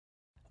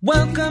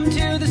Welcome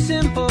to the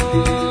Simple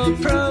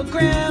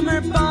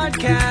Programmer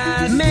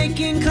Podcast,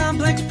 making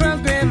complex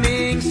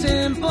programming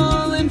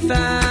simple and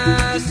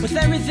fast, with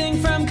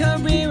everything from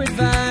career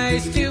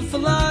advice to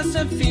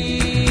philosophy.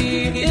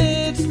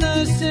 It's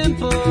the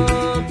Simple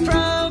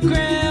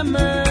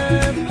Programmer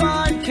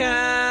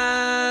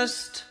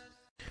Podcast.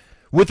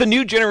 With a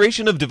new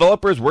generation of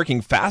developers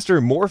working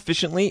faster, more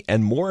efficiently,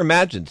 and more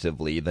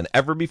imaginatively than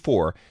ever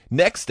before,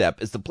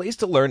 NextStep is the place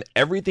to learn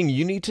everything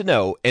you need to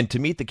know and to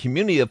meet the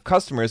community of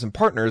customers and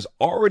partners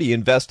already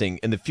investing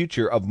in the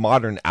future of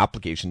modern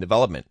application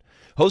development.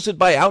 Hosted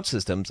by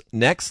OutSystems,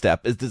 NextStep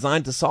is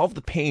designed to solve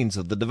the pains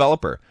of the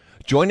developer.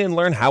 Join and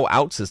learn how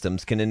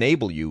OutSystems can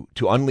enable you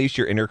to unleash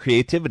your inner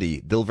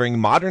creativity, delivering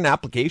modern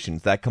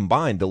applications that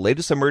combine the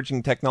latest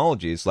emerging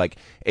technologies like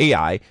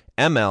AI,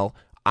 ML,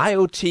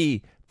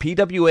 IoT,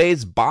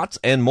 PWAs, bots,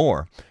 and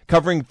more.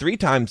 Covering 3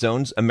 time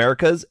zones,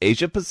 Americas,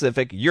 Asia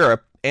Pacific,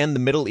 Europe, and the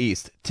Middle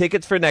East.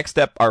 Tickets for Next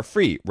Step are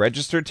free.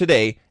 Register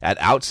today at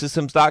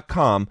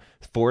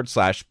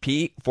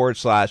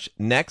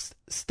outsystems.com/P/next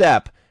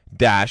step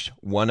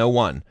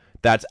 -101.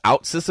 That's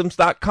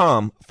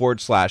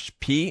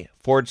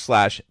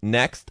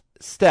outsystems.com/P/next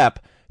step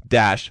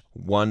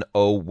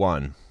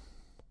 -101.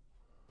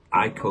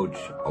 I coach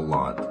a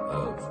lot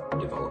of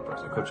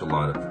developers. I coach a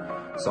lot of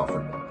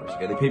software developers.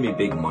 Okay, they pay me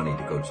big money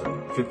to coach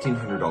them,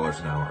 $1,500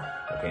 an hour.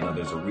 Okay, now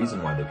there's a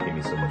reason why they pay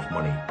me so much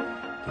money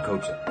to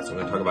coach them. So I'm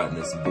going to talk about it in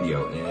this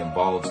video, and it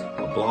involves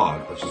a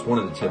blog. That's just one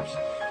of the tips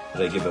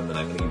that I give them, and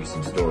I'm going to give you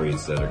some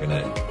stories that are going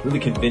to really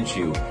convince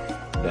you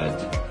that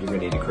you're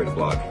going to need to create a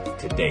blog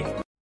today.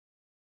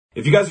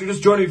 If you guys are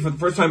just joining me for the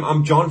first time,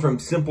 I'm John from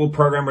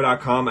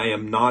SimpleProgrammer.com. I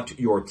am not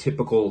your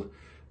typical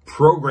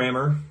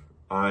programmer.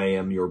 I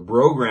am your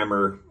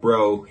brogrammer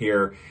bro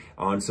here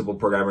on Simple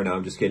Programmer. No,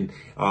 I'm just kidding.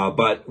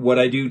 But what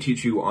I do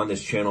teach you on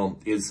this channel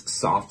is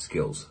soft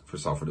skills for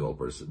software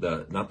developers.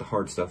 Not the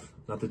hard stuff,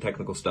 not the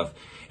technical stuff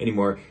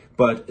anymore,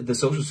 but the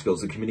social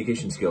skills, the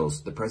communication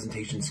skills, the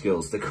presentation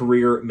skills, the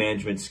career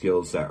management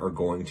skills that are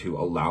going to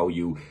allow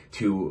you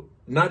to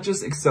not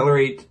just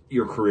accelerate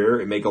your career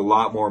and make a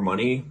lot more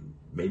money,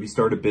 maybe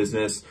start a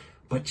business,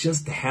 but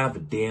just to have a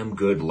damn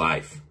good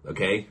life,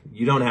 okay?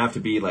 You don't have to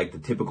be like the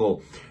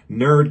typical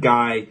nerd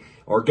guy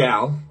or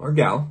gal,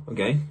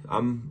 okay?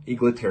 I'm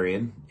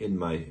egalitarian in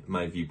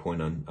my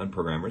viewpoint on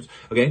programmers,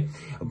 okay?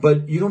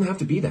 But you don't have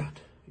to be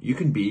that. You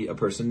can be a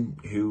person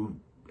who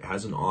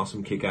has an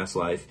awesome kick-ass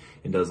life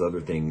and does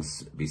other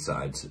things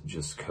besides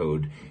just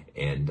code.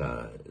 And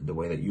the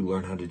way that you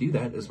learn how to do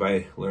that is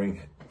by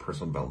learning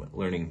personal development,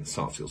 learning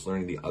soft skills,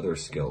 learning the other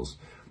skills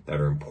that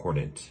are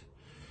important.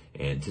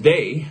 And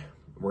today,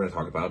 we're going to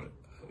talk about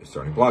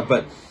starting a blog.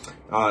 But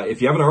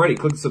if you haven't already,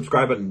 click the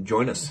subscribe button and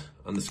join us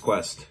on this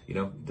quest. You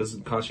know, it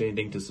doesn't cost you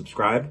anything to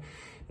subscribe.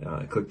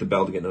 Click the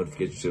bell to get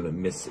notifications so you don't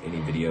miss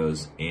any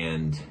videos.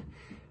 And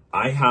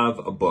I have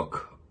a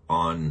book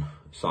on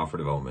software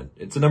development.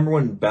 It's the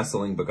 #1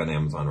 best-selling book on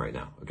Amazon right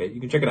now. Okay, you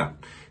can check it out.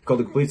 It's called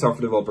The Complete Software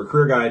Developer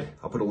Career Guide.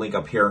 I'll put a link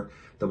up here.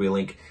 There'll be a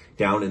link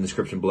down in the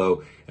description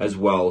below as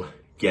well.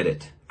 Get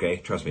it. Okay,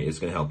 trust me, it's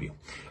going to help you.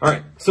 All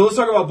right, so let's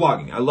talk about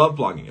blogging. I love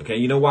blogging, okay?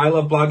 You know why I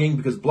love blogging?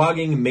 Because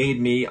blogging made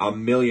me a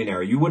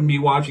millionaire. You wouldn't be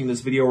watching this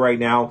video right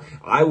now.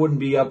 I wouldn't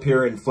be up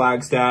here in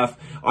Flagstaff.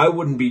 I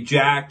wouldn't be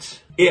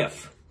jacked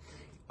if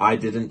I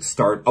didn't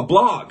start a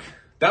blog.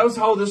 That was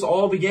how this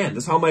all began.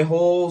 That's how my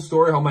whole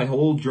story, how my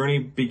whole journey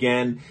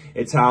began.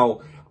 It's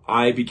how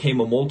I became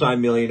a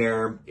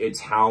multi-millionaire.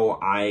 It's how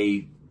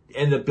I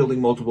ended up building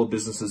multiple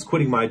businesses,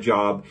 quitting my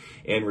job,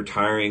 and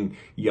retiring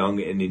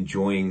young and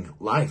enjoying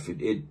life.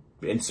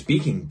 And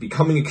speaking,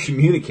 becoming a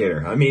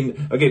communicator. I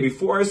mean, okay,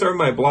 before I started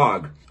my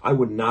blog, I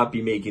would not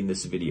be making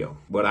this video.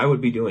 What I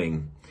would be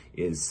doing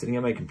is sitting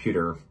at my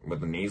computer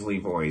with a nasally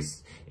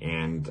voice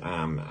and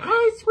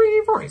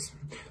sweetie voice,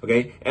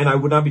 okay? And I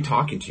would not be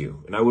talking to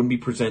you, and I wouldn't be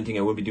presenting,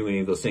 I wouldn't be doing any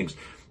of those things,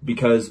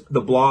 because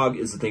the blog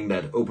is the thing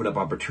that opened up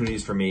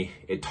opportunities for me.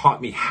 It taught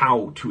me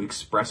how to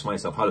express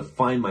myself, how to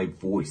find my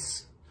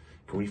voice.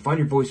 When you find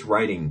your voice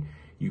writing,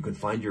 you can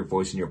find your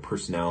voice and your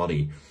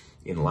personality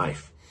in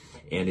life.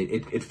 And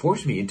it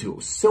forced me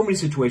into so many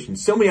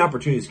situations, so many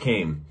opportunities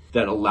came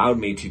that allowed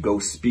me to go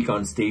speak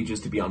on stages,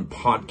 to be on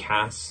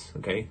podcasts,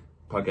 okay?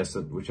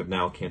 Podcasts which have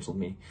now canceled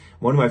me.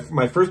 One of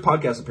my first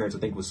podcast appearance, I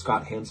think, was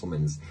Scott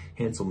Hanselman's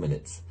Hansel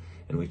Minutes.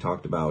 And we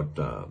talked about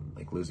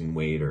like losing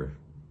weight or,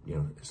 you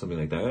know, something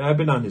like that. I've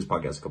been on his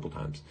podcast a couple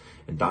times.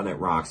 And .NET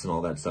Rocks and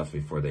all that stuff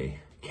before they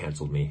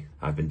canceled me.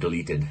 I've been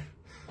deleted.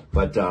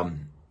 But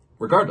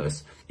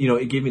regardless, you know,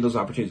 it gave me those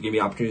opportunities. It gave me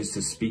opportunities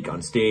to speak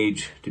on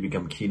stage, to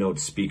become a keynote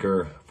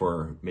speaker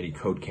for many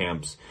code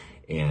camps,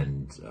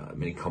 and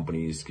many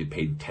companies get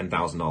paid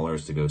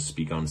 $10,000 to go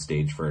speak on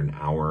stage for an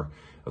hour.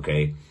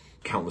 Okay,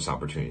 countless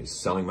opportunities.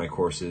 Selling my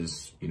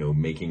courses, you know,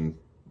 making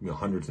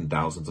hundreds and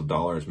thousands of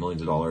dollars,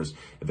 millions of dollars.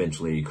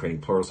 Eventually,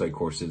 creating Pluralsight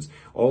courses,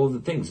 all of the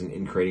things,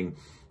 and creating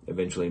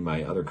eventually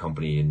my other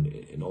company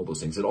and all those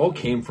things. It all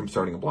came from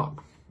starting a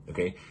blog.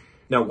 Okay,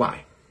 now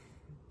why?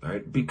 All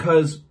right,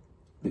 because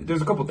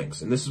there's a couple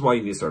things, and this is why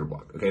you need to start a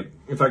blog, okay?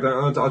 In fact,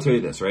 I'll tell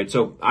you this, right?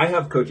 So I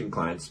have coaching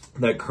clients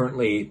that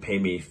currently pay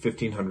me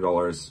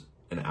 $1,500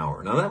 an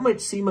hour. Now, that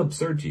might seem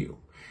absurd to you.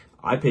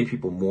 I pay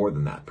people more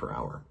than that per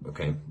hour,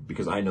 okay?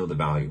 Because I know the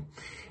value.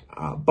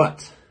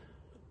 But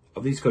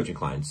of these coaching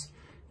clients,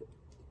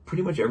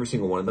 pretty much every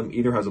single one of them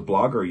either has a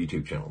blog or a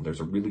YouTube channel. There's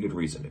a really good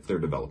reason if they're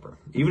a developer.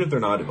 Even if they're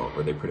not a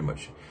developer, they pretty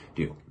much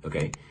do,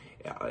 okay?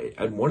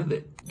 And one of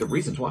the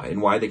reasons why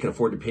and why they can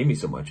afford to pay me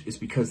so much is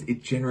because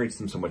it generates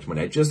them so much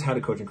money. I just had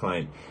a coaching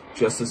client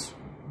just this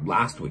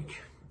last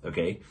week,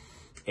 okay?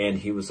 And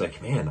he was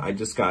like, man, I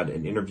just got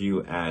an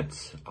interview at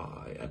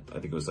I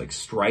think it was like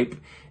Stripe.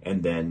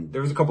 And then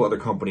there was a couple other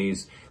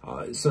companies,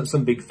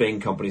 some big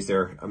FANG companies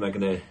there. I'm not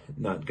going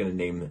to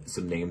name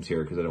some names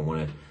here because I don't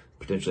want to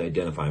potentially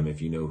identify them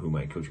if you know who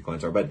my coaching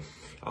clients are. But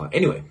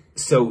anyway,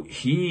 so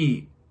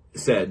he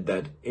said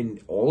that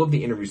in all of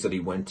the interviews that he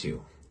went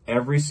to,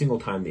 every single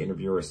time the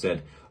interviewer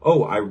said,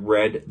 oh, I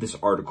read this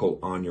article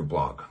on your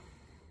blog,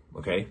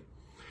 okay?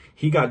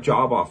 He got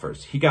job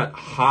offers. He got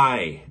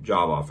high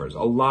job offers,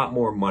 a lot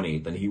more money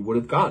than he would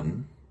have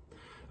gotten,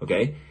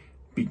 okay,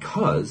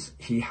 because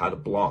he had a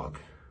blog,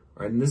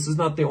 right? And this is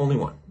not the only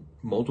one.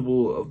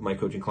 Multiple of my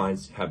coaching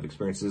clients have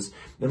experiences.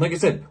 And like I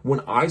said, when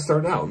I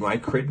started out, when I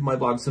created my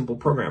blog, Simple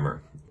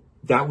Programmer,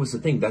 that was the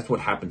thing. That's what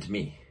happened to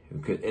me.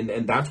 Okay?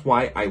 And that's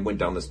why I went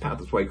down this path.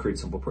 That's why I created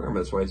Simple Programmer.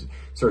 That's why I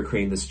started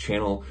creating this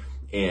channel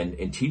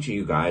and teaching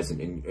you guys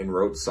and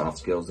wrote Soft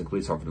Skills,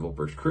 including Software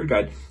Developer's Career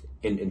Guide,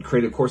 and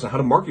create a course on how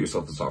to market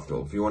yourself as a software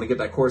developer. If you want to get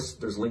that course,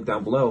 there's a link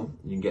down below.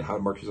 You can get how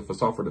to market yourself as a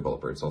software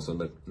developer. It's also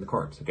in the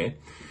cards, okay?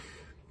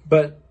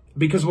 But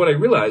because what I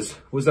realized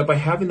was that by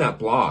having that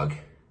blog,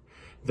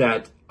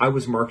 that I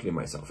was marketing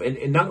myself.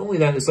 And not only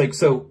that, it's like,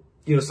 so,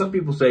 you know, some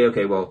people say,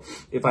 okay, well,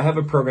 if I have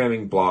a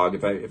programming blog,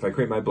 if I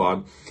create my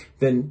blog,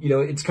 then, you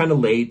know, it's kind of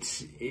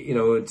late. You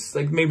know, it's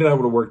like maybe that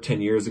would have worked 10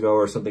 years ago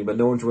or something, but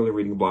no one's really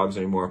reading blogs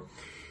anymore.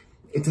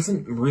 It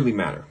doesn't really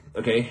matter,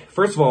 okay?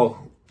 First of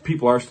all,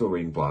 people are still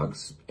reading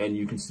blogs,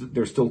 and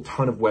there's still a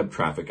ton of web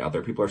traffic out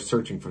there. People are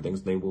searching for things,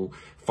 and they will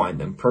find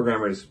them.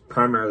 Programmers,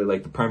 primarily,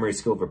 like the primary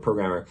skill of a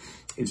programmer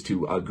is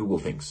to Google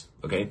things,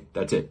 okay?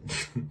 That's it,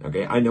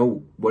 okay? I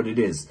know what it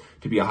is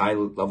to be a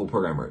high-level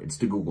programmer. It's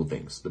to Google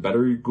things. The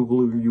better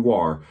Googler you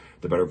are,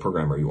 the better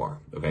programmer you are,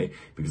 okay?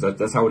 Because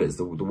that's how it is.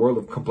 The world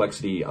of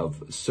complexity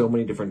of so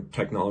many different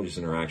technologies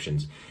and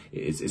interactions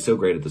is so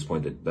great at this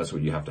point that's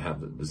what you have to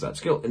have, is that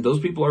skill. And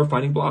those people are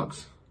finding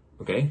blogs.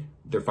 Okay?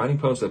 They're finding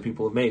posts that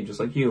people have made, just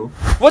like you.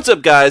 What's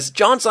up, guys?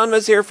 John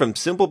Sonmez here from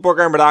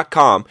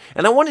SimpleProgrammer.com,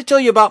 and I want to tell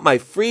you about my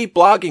free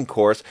blogging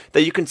course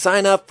that you can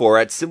sign up for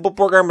at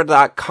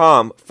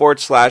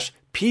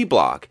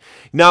SimpleProgrammer.com/pblog.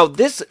 Now,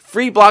 this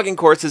free blogging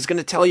course is going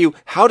to tell you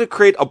how to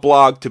create a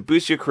blog to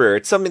boost your career.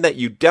 It's something that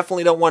you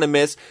definitely don't want to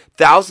miss.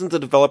 Thousands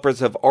of developers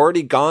have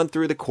already gone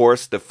through the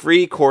course, the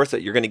free course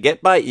that you're going to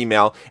get by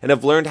email, and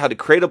have learned how to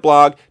create a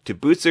blog to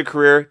boost their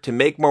career, to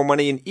make more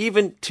money, and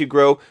even to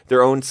grow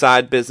their own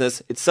side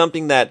business. It's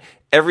something that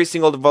every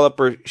single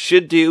developer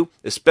should do,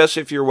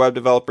 especially if you're a web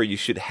developer. You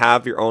should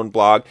have your own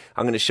blog.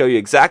 I'm going to show you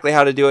exactly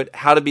how to do it,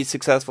 how to be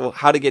successful,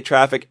 how to get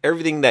traffic,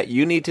 everything that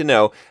you need to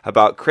know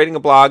about creating a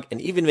blog and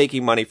even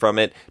making money from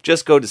it.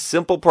 Just go to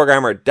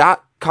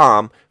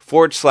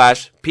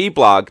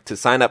simpleprogrammer.com/pblog to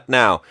sign up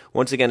now.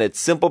 Once again,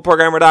 it's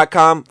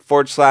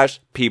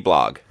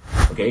simpleprogrammer.com/pblog.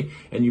 Okay,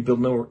 and you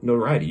build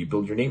notoriety, you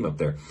build your name up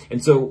there.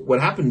 And so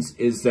what happens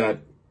is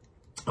that,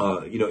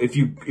 you know, if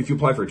you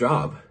apply for a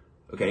job,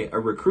 okay, a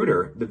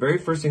recruiter, the very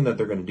first thing that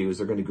they're going to do is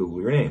they're going to Google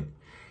your name.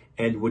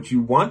 And what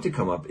you want to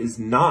come up is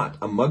not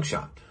a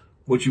mugshot.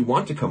 What you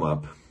want to come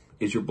up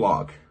is your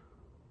blog,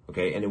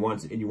 okay? And you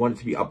want it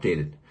to be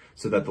updated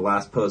so that the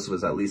last post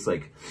was at least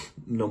like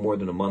no more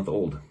than a month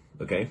old,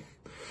 okay?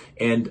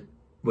 And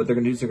what they're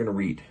going to do is they're going to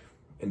read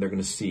and they're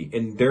going to see.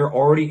 And they're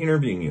already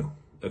interviewing you,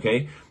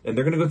 okay? And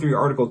they're going to go through your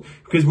articles.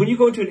 Because when you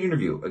go into an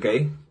interview,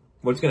 okay,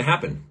 what's going to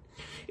happen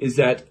is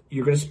that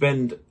you're going to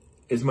spend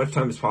as much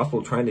time as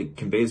possible trying to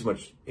convey as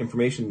much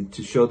information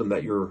to show them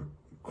that you're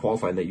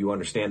qualified, that you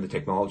understand the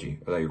technology,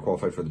 or that you're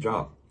qualified for the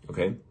job,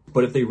 okay?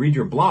 But if they read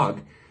your blog,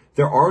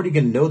 they're already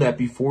going to know that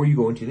before you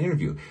go into an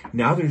interview.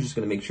 Now they're just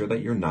going to make sure that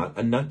you're not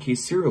a nutcase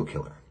serial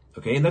killer,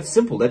 okay? And that's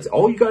simple. That's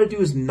all you got to do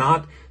is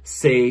not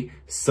say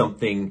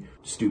something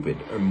stupid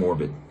or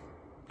morbid.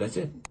 That's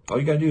it. All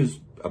you got to do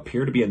is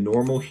appear to be a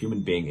normal human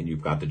being, and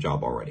you've got the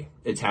job already.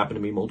 It's happened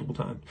to me multiple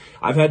times.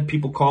 I've had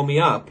people call me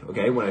up,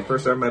 okay, when I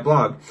first started my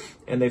blog,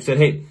 and they've said,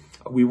 hey,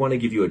 we want to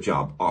give you a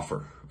job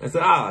offer. I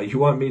said, you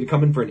want me to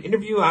come in for an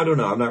interview? I don't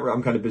know.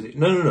 I'm kind of busy.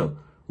 No.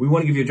 We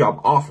want to give you a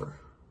job offer.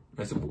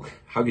 I said, well,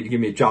 how could you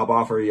give me a job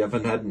offer? You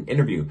haven't had an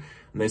interview.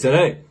 And they said,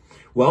 hey,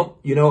 well,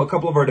 you know, a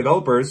couple of our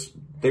developers,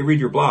 they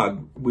read your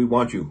blog. We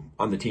want you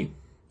on the team,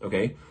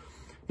 okay?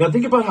 Now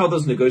think about how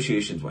those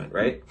negotiations went,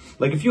 right?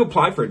 Like if you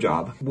apply for a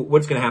job,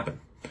 what's going to happen?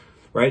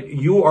 Right?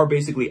 You are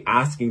basically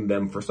asking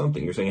them for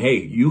something. You're saying, hey,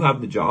 you have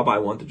the job. I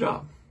want the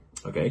job.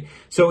 Okay.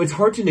 So it's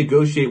hard to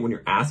negotiate when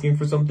you're asking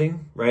for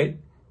something, right?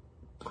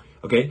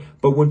 Okay.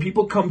 But when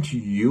people come to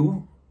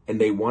you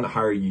and they want to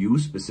hire you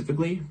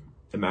specifically,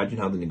 imagine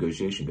how the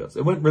negotiation goes.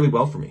 It went really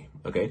well for me,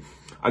 okay?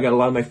 I got a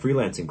lot of my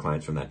freelancing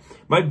clients from that.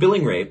 My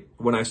billing rate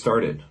when I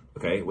started,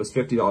 okay, was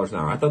 $50 an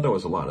hour. I thought that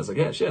was a lot. I was like,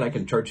 yeah, shit, I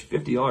can charge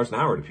 $50 an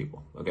hour to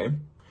people, okay?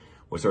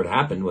 What started to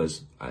happen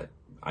was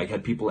I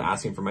had people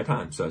asking for my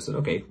time. So I said,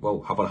 okay,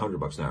 well, how about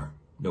 $100 an hour?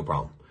 No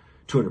problem.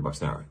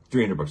 $200 an hour,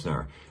 $300 an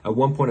hour. At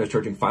one point, I was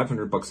charging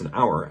 $500 an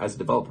hour as a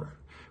developer,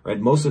 right?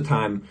 Most of the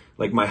time,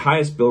 like my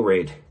highest bill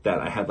rate that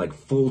I had like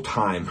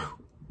full-time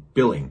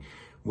billing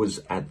was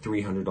at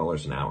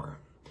 $300 an hour.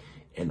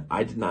 And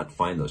I did not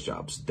find those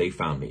jobs. They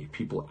found me.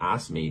 People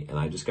asked me, and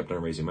I just kept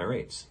on raising my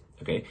rates,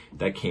 okay?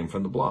 That came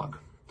from the blog.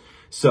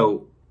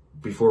 So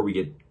before we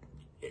get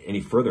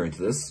any further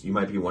into this, you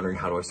might be wondering,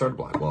 how do I start a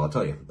blog? Well, I'll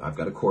tell you. I've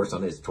got a course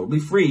on it. It's totally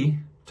free,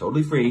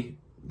 totally free.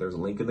 There's a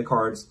link in the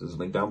cards. There's a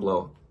link down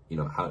below. You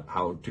know,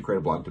 how to create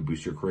a blog to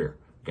boost your career.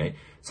 Okay.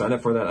 Sign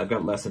up for that. I've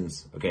got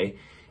lessons. Okay.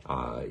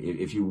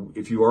 If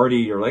you already,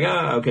 you're like,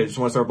 okay, I just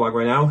want to start a blog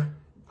right now.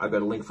 I've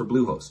got a link for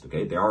Bluehost.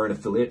 Okay. They are an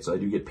affiliate, so I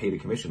do get paid a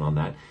commission on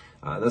that.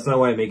 That's not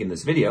why I'm making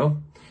this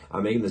video.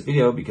 I'm making this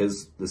video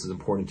because this is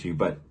important to you,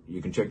 but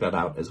you can check that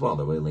out as well.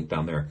 There'll be a link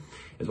down there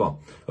as well.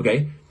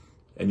 Okay.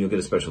 And you'll get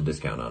a special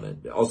discount on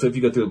it. Also, if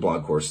you go through the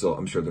blog course, so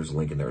I'm sure there's a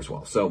link in there as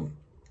well. So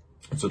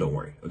don't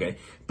worry. Okay.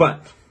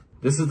 But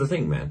this is the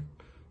thing, man.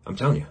 I'm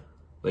telling you.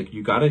 Like,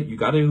 you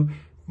gotta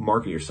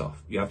market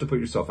yourself. You have to put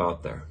yourself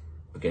out there,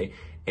 okay?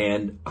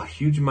 And a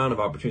huge amount of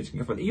opportunities can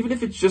come from it, even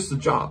if it's just a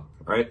job,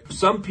 right?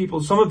 Some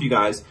of you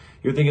guys,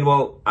 you're thinking,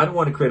 well, I don't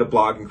want to create a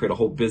blog and create a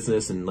whole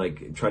business and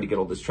like try to get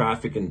all this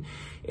traffic and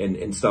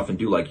stuff and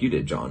do like you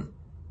did, John,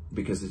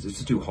 because it's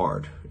just too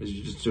hard. It's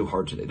just too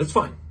hard today. That's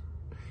fine.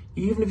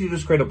 Even if you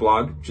just create a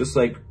blog, just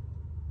like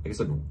I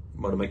said,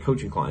 one of my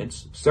coaching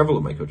clients, several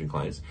of my coaching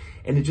clients,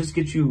 and it just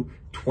gets you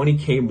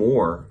 $20K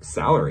more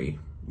salary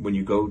when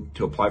you go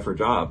to apply for a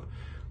job,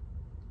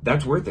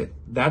 that's worth it.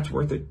 That's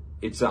worth it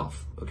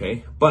itself,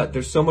 okay? But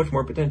there's so much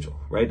more potential,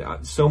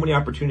 right? So many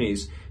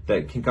opportunities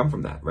that can come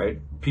from that, right?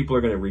 People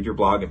are going to read your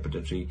blog and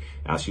potentially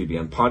ask you to be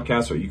on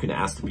podcasts, or you can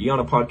ask to be on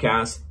a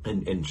podcast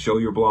and show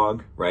your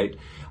blog, right?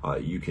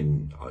 You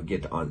can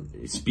get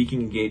on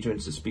speaking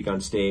engagements to speak on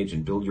stage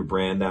and build your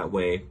brand that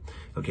way,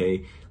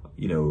 okay?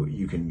 You know,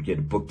 you can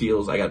get book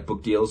deals. I got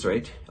book deals,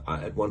 right?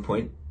 At one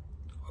point,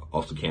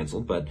 also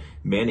canceled, but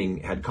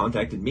Manning had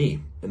contacted me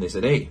and they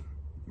said, hey,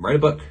 write a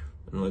book.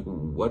 And I'm like,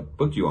 what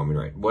book do you want me to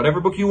write? Whatever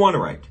book you want to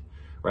write,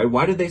 right?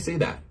 Why did they say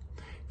that?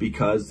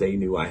 Because they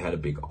knew I had a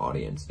big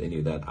audience. They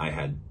knew that I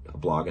had a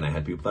blog and I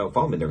had people that would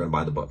follow me. They're going to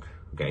buy the book.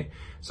 Okay.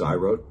 So I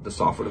wrote the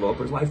Software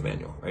Developer's Life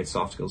Manual, right?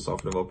 Soft Skills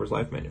Software Developer's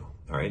Life Manual.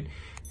 All right.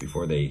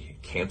 Before they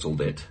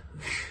canceled it,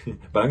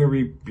 but I'm going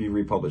to be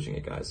republishing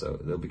it, guys. So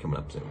they'll be coming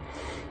up soon.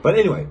 But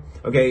anyway,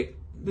 okay.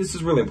 This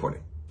is really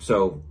important.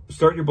 So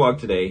start your blog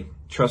today.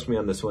 Trust me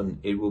on this one.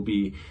 It will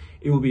be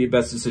the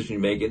best decision you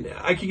make. And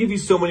I could give you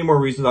so many more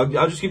reasons.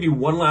 I'll just give you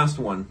one last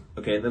one.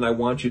 Okay. And then I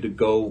want you to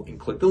go and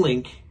click the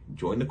link,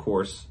 join the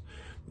course.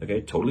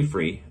 Okay. Totally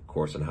free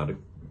course on how to,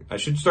 I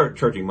should start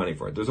charging money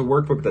for it. There's a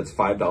workbook that's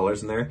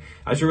 $5 in there.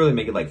 I should really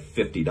make it like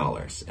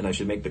 $50. And I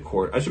should make the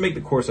course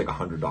like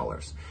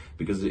 $100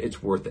 because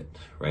it's worth it,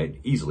 right?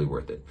 Easily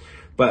worth it.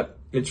 But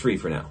it's free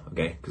for now,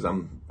 okay? Because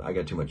I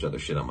got too much other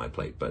shit on my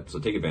plate. But so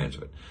take advantage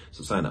of it.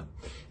 So sign up.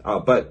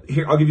 But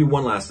here, I'll give you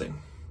one last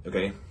thing,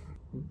 okay?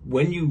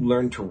 When you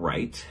learn to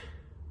write,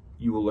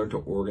 you will learn to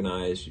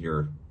organize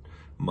your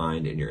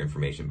mind and your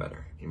information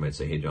better. You might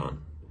say, hey,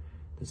 John,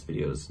 this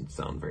video doesn't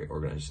sound very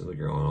organized. So like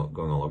you're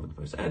going all over the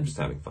place. I'm just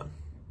having fun.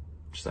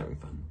 Just having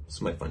fun. This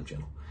is my fun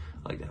channel.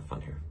 I like to have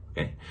fun here,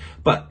 okay?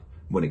 But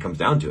when it comes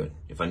down to it,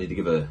 if I need to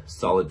give a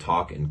solid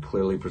talk and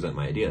clearly present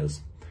my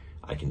ideas,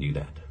 I can do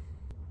that.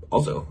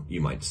 Also,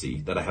 you might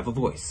see that I have a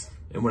voice.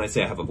 And when I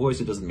say I have a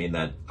voice, it doesn't mean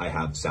that I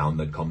have sound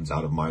that comes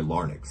out of my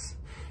larynx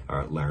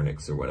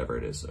or whatever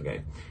it is,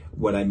 okay?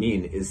 What I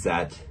mean is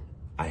that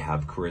I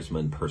have charisma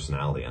and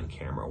personality on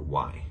camera.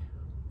 Why?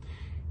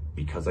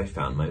 Because I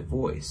found my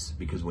voice.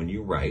 Because when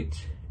you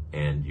write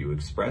and you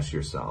express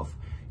yourself,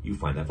 you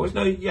find that voice.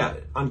 Now, yeah,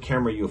 on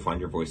camera, you'll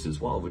find your voice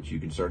as well, which you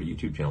can start a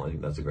YouTube channel. I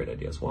think that's a great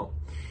idea as well.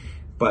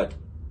 But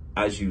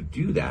as you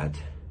do that,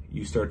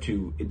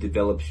 it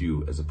develops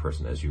you as a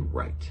person as you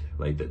write.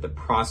 Like the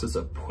process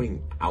of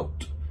putting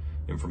out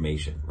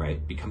information,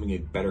 right? Becoming a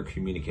better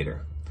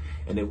communicator.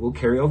 And it will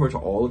carry over to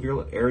all of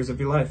your areas of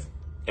your life.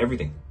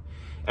 Everything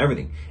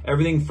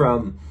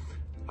from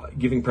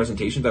giving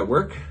presentations at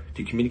work,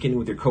 to communicating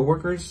with your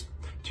coworkers,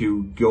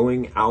 to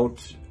going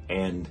out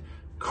and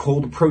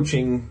cold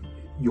approaching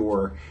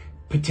your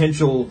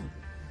potential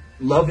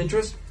love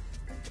interest.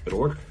 It'll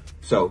work.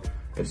 So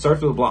it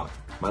starts with a blog.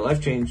 My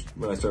life changed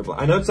when I started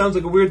blogging. I know it sounds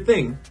like a weird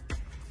thing,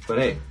 but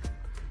hey,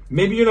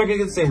 maybe you're not going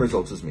to get the same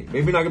results as me. Maybe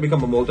you're not going to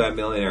become a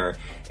multi-millionaire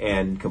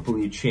and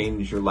completely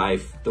change your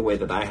life the way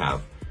that I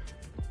have,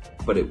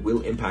 but it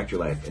will impact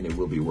your life and it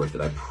will be worth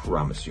it. I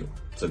promise you.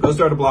 So go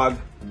start a blog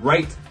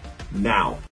right now.